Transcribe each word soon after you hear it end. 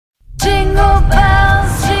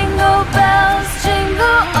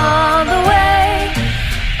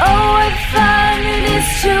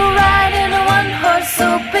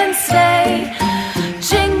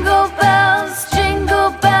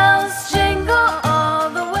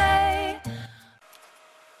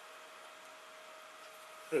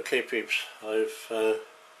Okay peeps, I've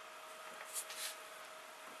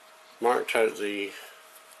marked out the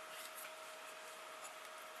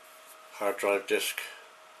hard drive disk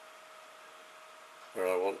where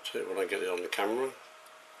I want it when I get it on the camera.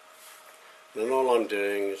 And then all I'm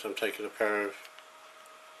doing is I'm taking a pair of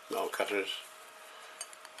metal cutters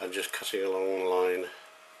and just cutting along the line,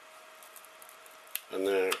 and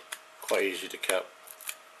they're quite easy to cut.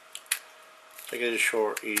 Taking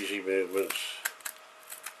short, easy movements,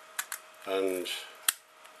 and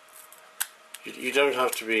you don't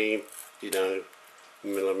have to be,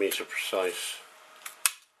 millimeter precise,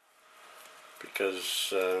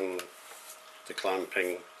 because the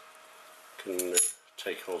clamping can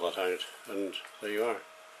take all that out, and there you are.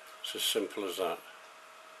 It's as simple as that.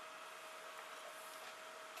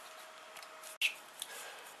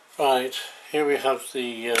 Right, here we have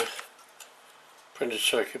the printed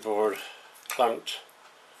circuit board clamped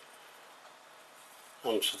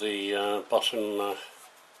onto the bottom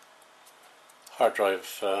hard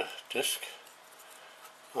drive disk,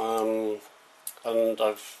 and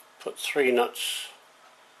I've put 3 nuts,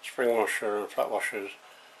 spring washer and flat washers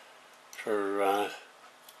for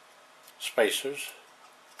spacers,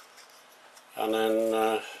 and then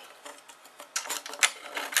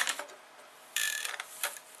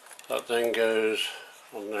that then goes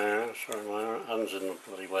on there. Sorry, my hand's in the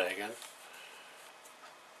bloody way again.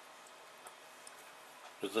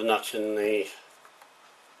 With the nut in the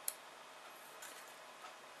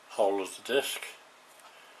hole of the disc,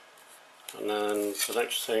 and then the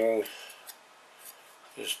next thing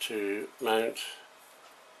is to mount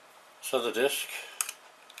this other disc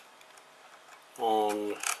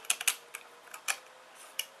on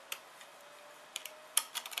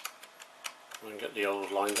and get the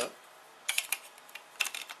holes lined up.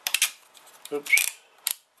 Oops.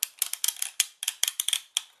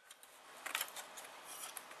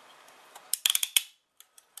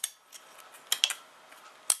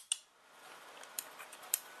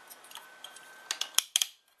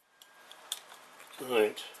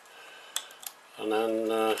 Right, and then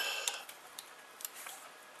the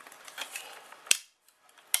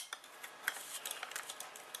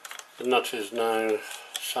nut is now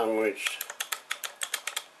sandwiched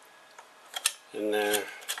in there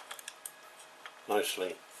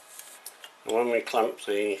nicely. And when we clamp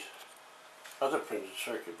the other printed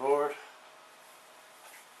circuit board,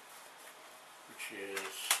 which is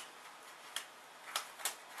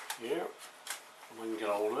here, we can get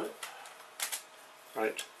hold of it.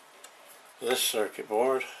 Right, this circuit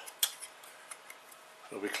board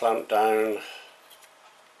will be clamped down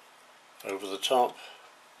over the top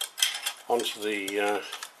onto the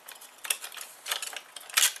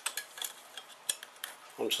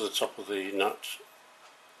top of the nut,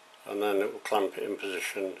 and then it will clamp it in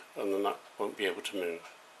position and the nut won't be able to move.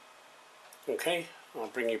 Okay, I'll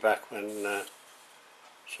bring you back when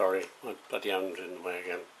sorry, my bloody hand's in the way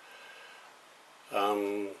again.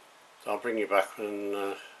 I'll bring you back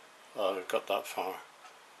when I've got that far.